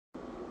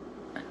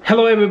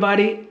Hello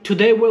everybody,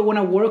 today we're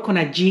gonna work on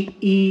a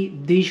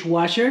GE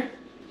dishwasher.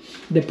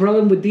 The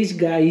problem with this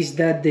guy is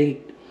that the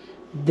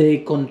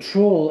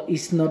control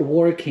is not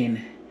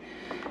working.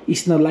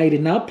 It's not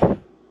lighting up.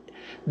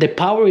 The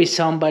power is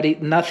on,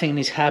 but nothing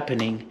is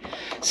happening.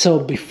 So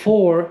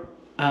before,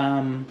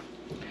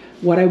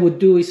 what I would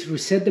do is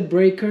reset the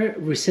breaker,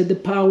 reset the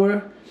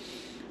power,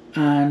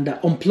 and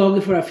unplug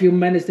it for a few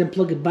minutes, then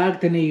plug it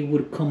back, then it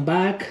would come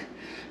back,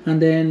 and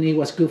then it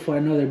was good for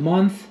another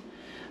month.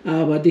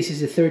 But this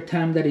is the third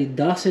time that it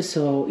does it,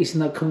 so it's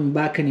not coming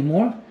back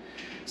anymore.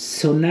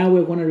 So now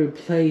we're going to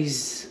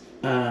replace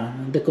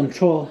the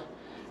control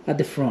at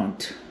the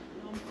front.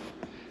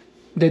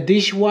 The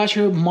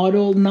dishwasher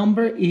model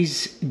number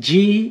is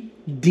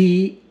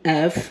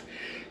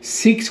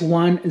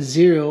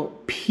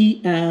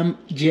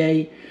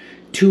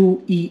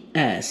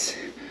GDF610PMJ2ES.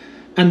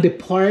 And the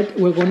part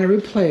we're going to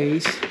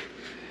replace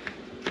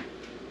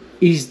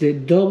is the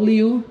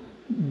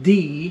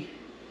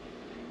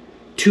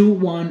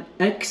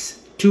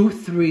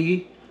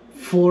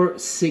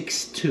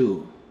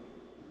WD21X23462.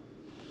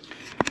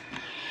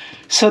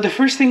 So the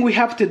first thing we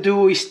have to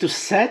do is to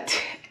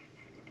set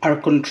our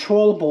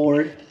control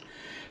board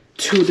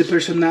to the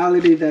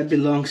personality that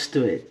belongs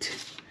to it.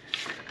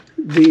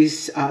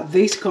 This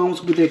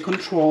comes with the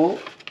control,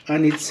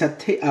 and it's a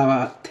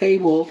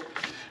table,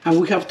 and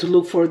we have to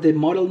look for the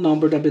model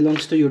number that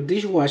belongs to your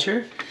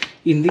dishwasher.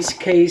 In this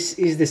case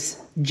is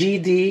this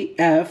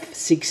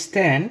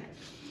GDF610.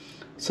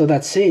 So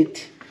that's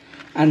it.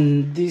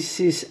 And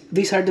these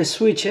are the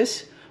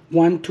switches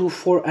 1, 2,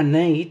 4, and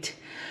 8,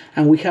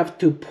 and we have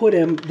to put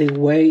them the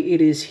way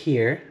it is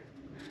here.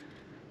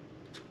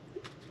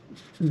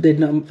 The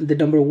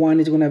number 1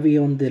 is going to be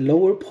on the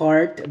lower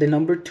part, the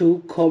number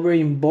 2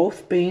 covering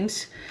both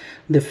pins,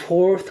 the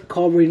 4th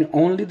covering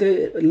only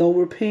the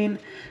lower pin,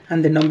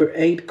 and the number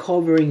 8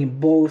 covering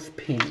both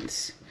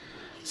pins.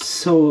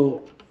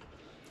 So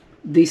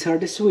these are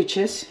the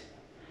switches.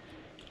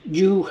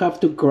 You have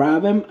to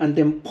grab them and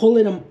then pull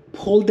them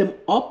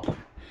up,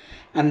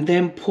 and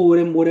then put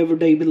them wherever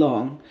they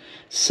belong.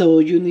 So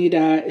you need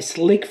a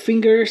slick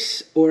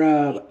fingers or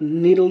a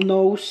needle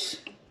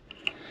nose,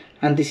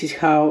 and this is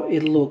how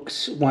it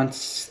looks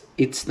once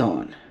it's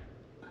done.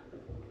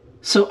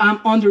 So I'm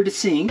under the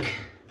sink,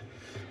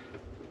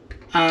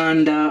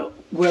 and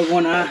we're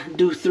gonna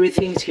do 3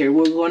 things here.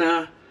 We're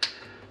gonna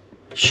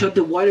shut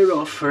the water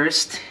off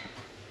first,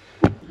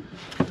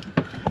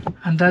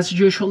 and that's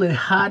usually the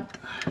hot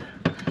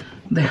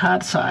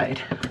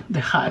side,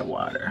 the hot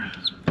water.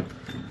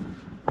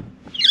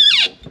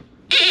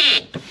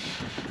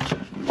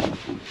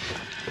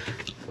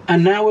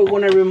 And now we're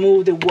going to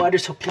remove the water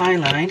supply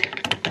line.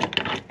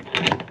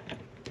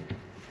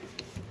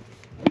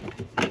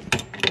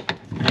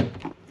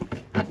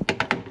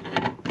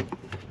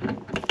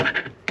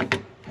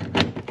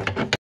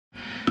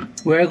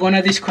 We're going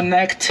to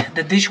disconnect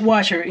the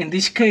dishwasher. In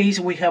this case,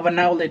 we have an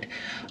outlet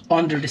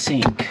under the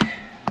sink.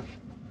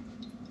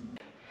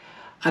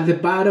 At the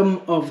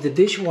bottom of the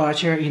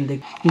dishwasher, in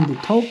the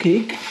toe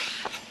kick,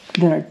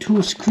 there are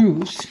 2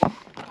 screws.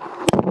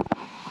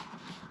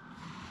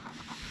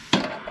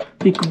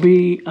 It could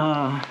be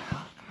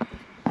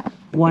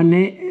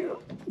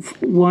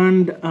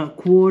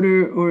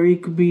 1/4, or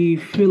it could be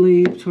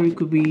Phillips, or it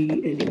could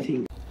be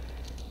anything.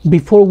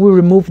 Before we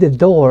remove the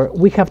door,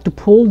 we have to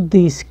pull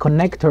this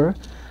connector.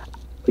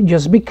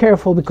 Just be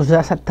careful because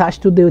that's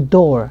attached to the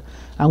door,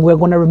 and we're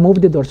going to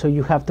remove the door, so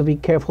you have to be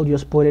careful.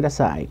 Just put it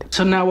aside.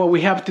 So now what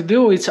we have to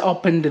do is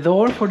open the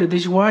door for the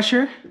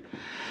dishwasher,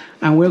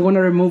 and we're going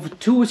to remove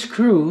 2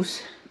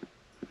 screws.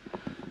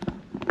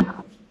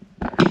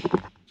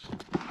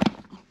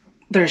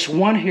 There's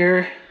one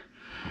here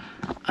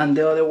and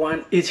the other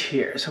one is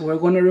here. So we're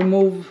going to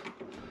remove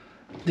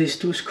these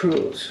 2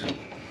 screws.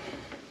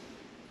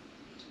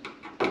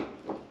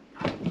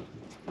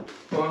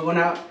 We're going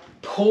to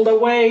pull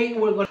away.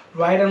 We're going to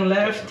right and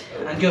left,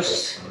 and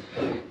just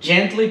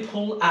gently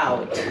pull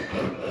out.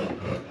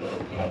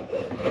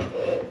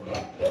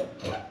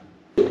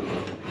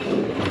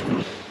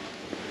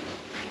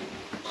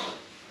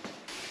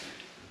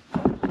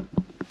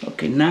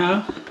 Okay,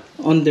 now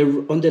on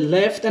the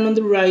left and on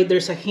the right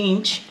there's a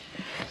hinge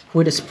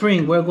with a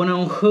spring. We're going to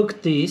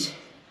unhook this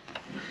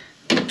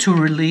to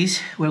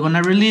release. We're going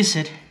to release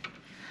it,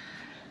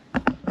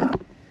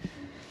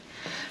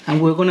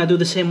 and we're going to do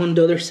the same on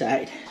the other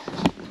side.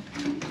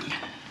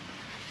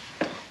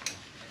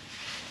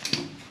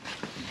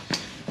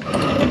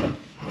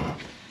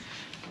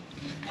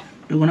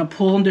 We're going to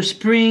pull on the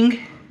spring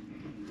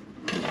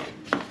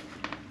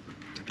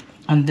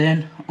and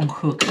then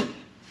unhook it.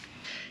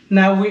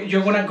 Now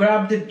you're going to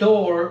grab the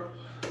door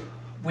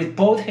with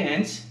both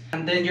hands,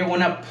 and then you're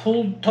going to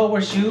pull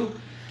towards you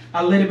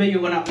a little bit.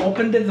 You're going to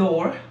open the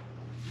door,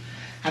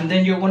 and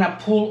then you're going to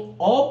pull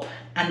up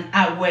and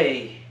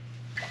away.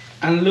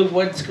 And look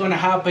what's going to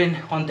happen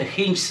on the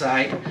hinge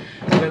side.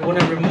 We're going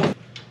to remove.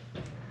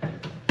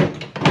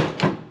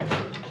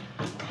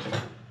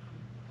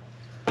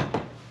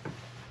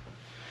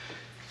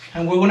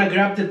 And we're going to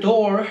grab the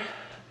door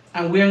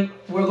and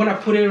we're gonna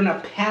put it on a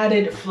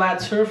padded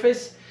flat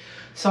surface.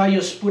 So I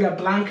just put a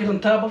blanket on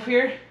top of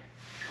here,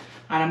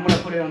 and I'm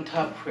gonna put it on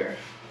top of here.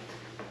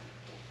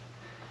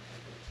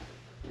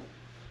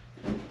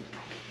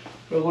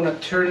 We're gonna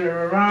turn it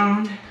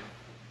around.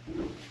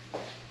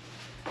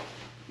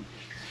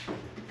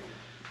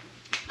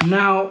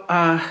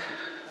 Now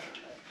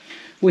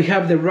we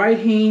have the right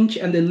hinge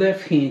and the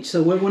left hinge.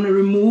 So we're gonna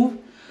remove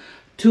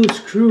 2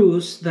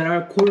 screws that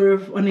are 1/4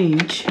 of an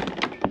inch.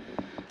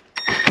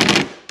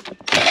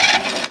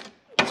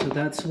 So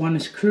that's 1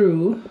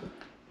 screw.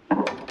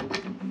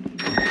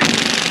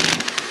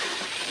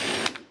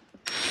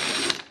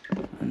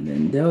 And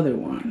then the other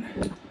one.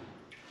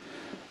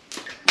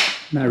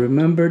 Now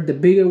remember, the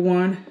bigger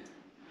one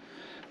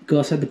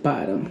goes at the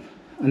bottom.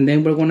 And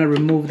then we're gonna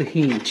remove the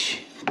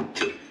hinge.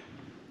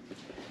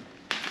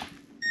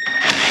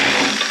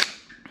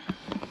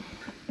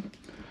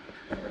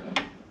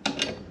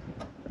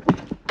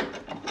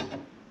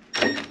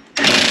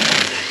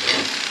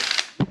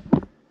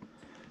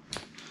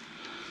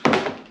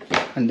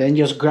 And then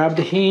just grab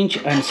the hinge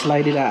and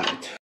slide it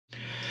out.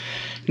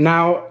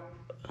 Now,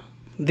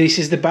 this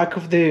is the back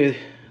of the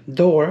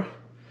door.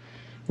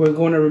 We're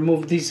going to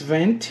remove this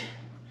vent,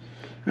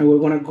 and we're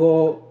going to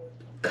go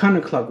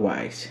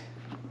counterclockwise.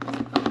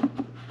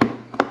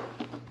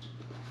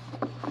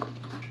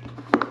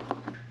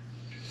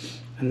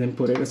 And then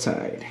put it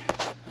aside.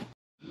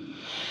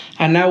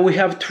 And now we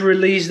have to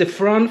release the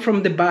front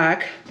from the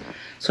back.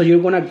 So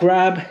you're going to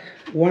grab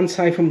one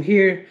side from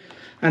here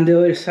and the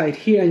other side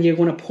here, and you're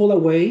going to pull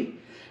away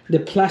the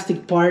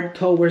plastic part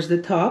towards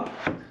the top.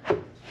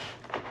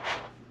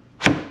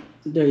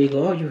 There you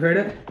go, you heard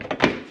it.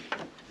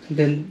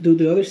 Then do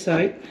the other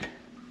side.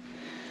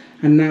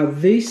 And now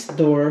this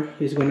door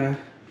is gonna,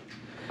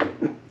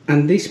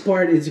 and this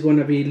part is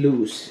gonna be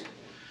loose.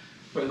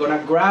 We're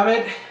gonna grab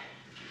it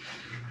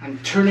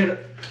and turn it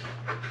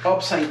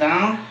upside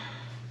down.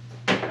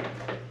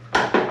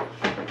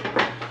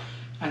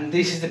 And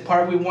this is the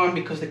part we want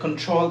because the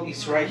control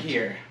is right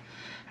here.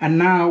 And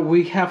now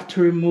we have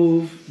to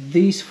remove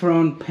this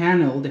front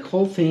panel, the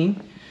whole thing,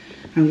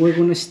 and we're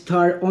gonna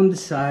start on the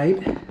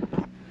side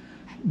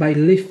by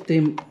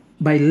lifting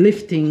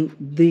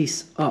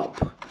this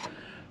up.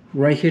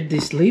 Right here,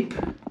 this lip,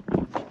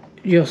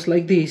 just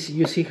like this.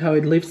 You see how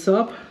it lifts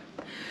up?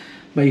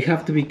 But you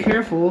have to be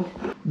careful.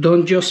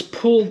 Don't just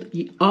pull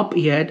up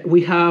yet.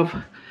 We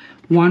have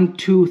 1,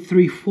 2,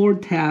 3, 4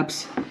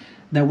 tabs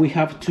that we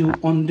have to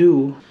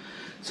undo.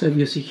 So if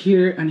you see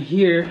here and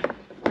here,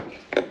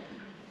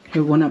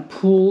 you're gonna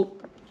pull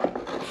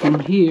from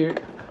here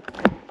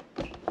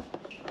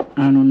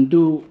and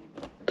undo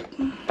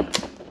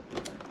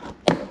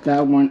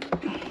that one.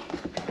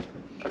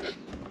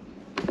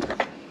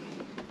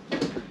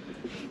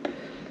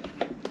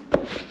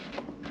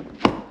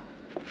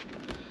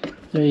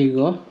 There you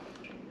go.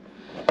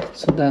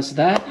 So that's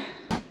that.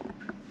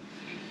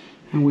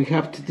 And we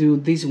have to do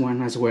this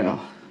one as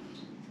well.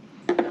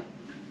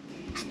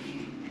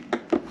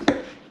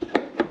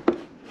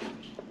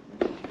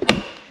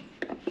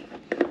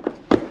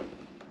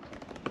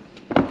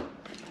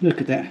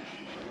 Look at that.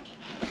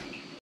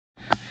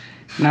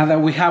 Now that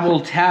we have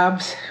all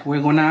tabs,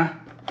 we're gonna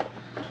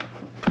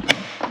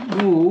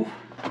move.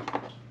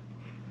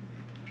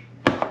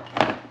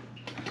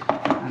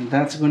 And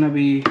that's gonna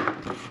be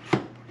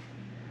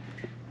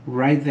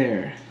right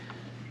there.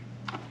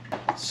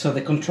 So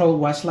the control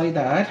was like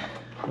that.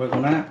 We're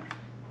gonna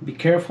be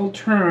careful,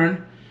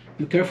 turn.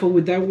 Be careful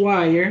with that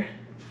wire,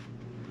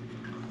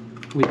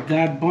 with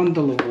that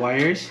bundle of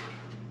wires.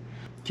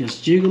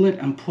 Just jiggle it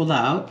and pull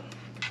out.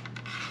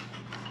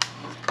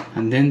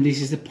 And then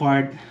this is the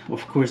part,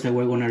 of course, that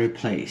we're gonna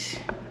replace.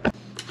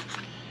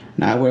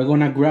 Now we're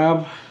gonna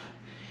grab,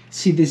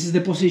 see, this is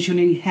the position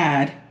it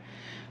had.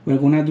 We're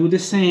gonna do the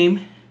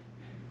same.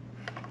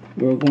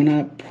 We're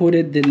gonna put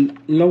it the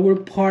lower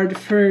part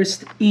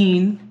first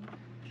in,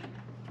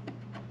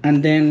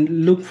 and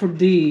then look for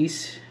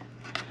these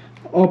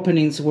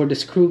openings where the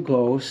screw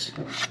goes.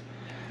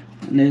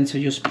 And then so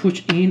just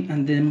push in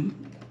and then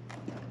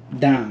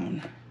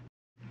down.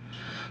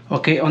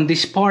 Okay, on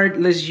this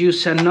part, let's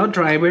use a nut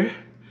driver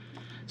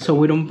so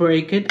we don't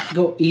break it.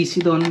 Go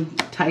easy, don't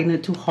tighten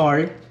it too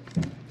hard.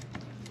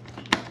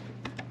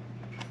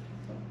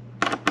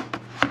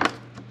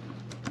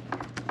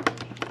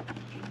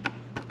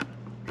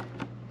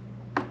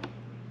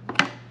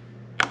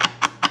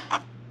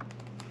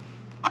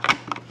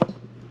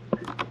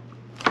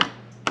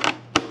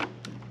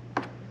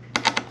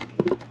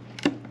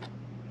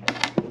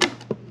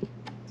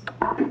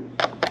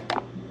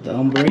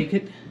 Don't break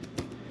it.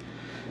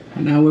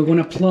 And now we're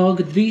gonna plug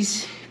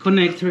this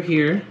connector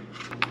here.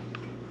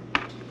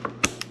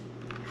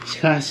 It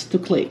has to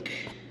click.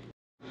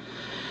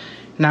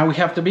 Now we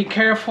have to be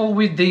careful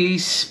with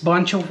this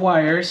bunch of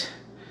wires.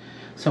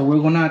 So we're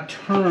gonna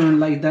turn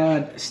like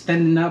that,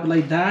 standing up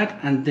like that,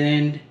 and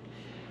then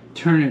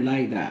turn it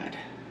like that.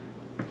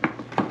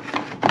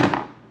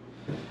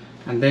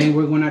 And then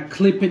we're gonna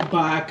clip it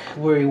back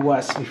where it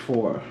was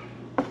before.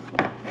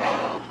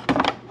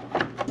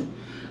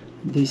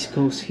 This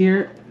goes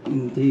here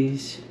in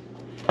this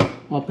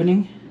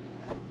opening.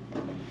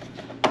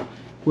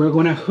 We're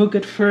gonna hook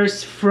it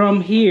first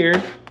from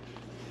here.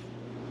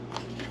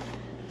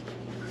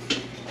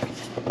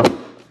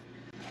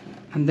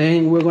 And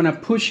then we're gonna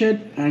push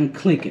it and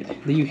click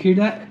it. Do you hear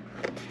that?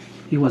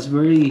 It was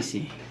very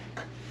easy.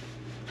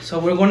 So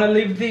we're gonna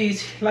leave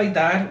this like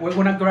that. We're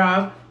gonna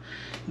grab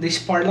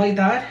this part like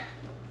that,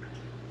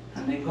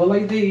 and then go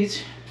like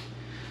this.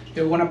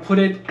 You're gonna put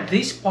it,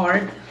 this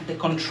part, the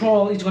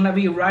control is gonna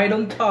be right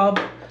on top,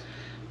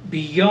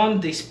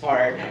 beyond this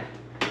part.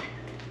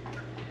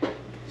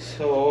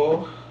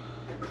 So,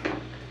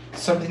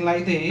 something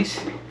like this.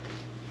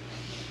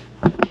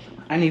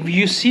 And if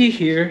you see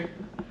here,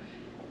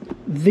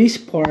 this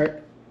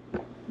part,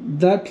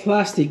 that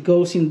plastic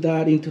goes in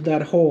that, into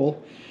that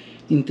hole,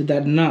 into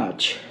that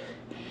notch.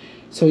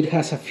 So it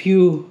has a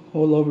few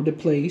all over the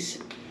place.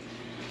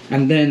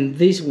 And then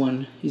this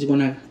one is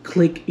gonna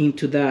click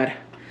into that,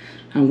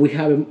 and we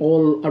have them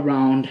all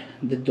around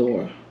the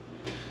door.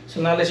 So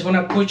now let's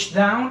gonna push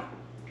down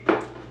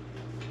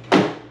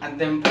and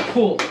then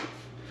pull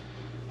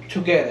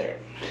together.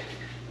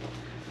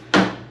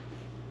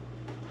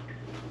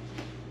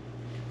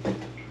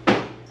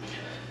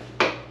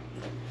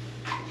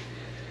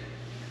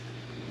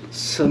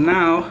 So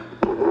now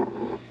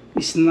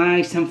it's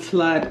nice and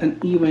flat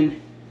and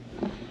even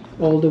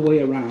all the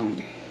way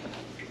around.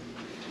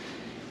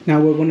 Now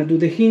we're gonna do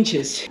the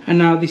hinges. And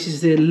now this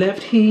is the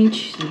left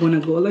hinge. You're gonna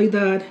go like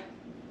that.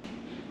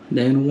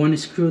 Then one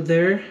screw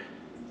there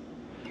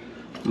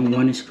and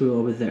one screw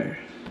over there.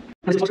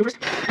 And the first,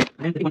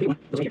 and the one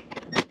goes here.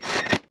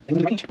 Then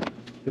the right hinge.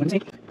 You're gonna say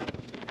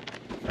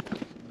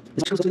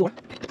this screws to the door.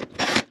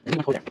 Then you want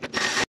to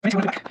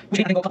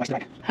hold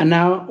there. And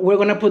now we're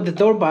gonna put the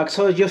door back.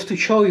 So just to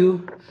show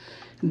you,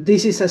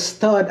 this is a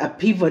stud, a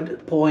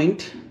pivot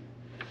point,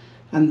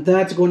 and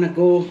that's gonna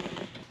go,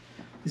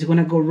 it's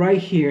gonna go right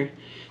here.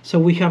 So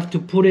we have to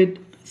put it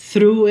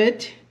through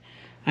it,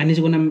 and it's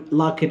gonna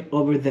lock it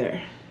over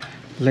there.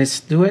 Let's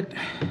do it.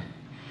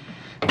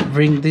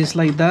 Bring this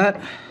like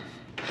that.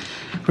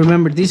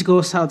 Remember, this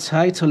goes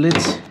outside, so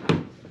let's.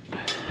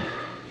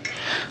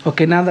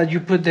 Okay, now that you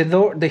put the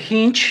door, the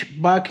hinge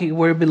back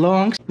where it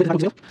belongs.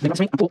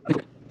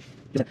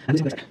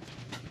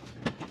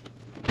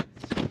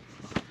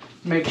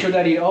 Make sure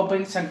that it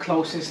opens and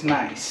closes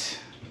nice.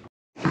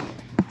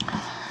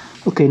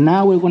 Okay,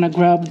 now we're gonna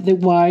grab the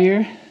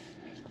wire,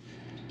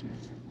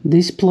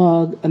 this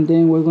plug, and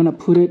then we're gonna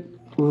put it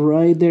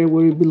right there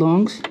where it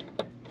belongs.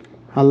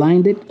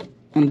 Align it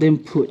and then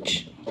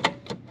push.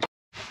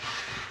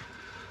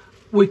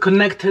 We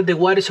connected the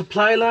water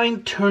supply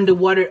line, turn the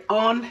water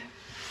on,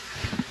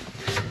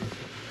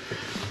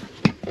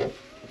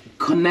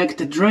 connect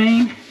the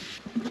drain,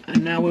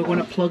 and now we're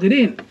gonna plug it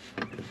in.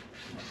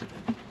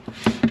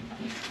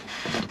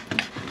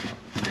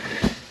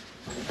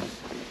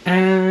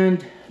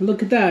 And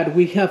look at that,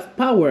 we have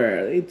power.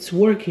 It's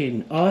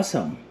working,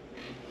 awesome.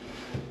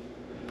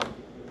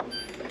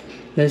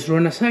 Let's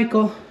run a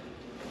cycle.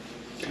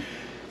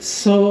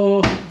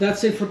 So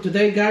that's it for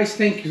today, guys.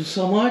 Thank you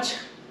so much.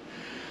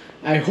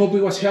 I hope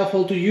it was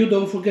helpful to you.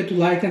 Don't forget to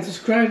like and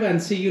subscribe,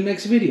 and see you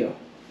next video.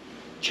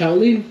 Ciao,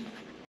 Lin.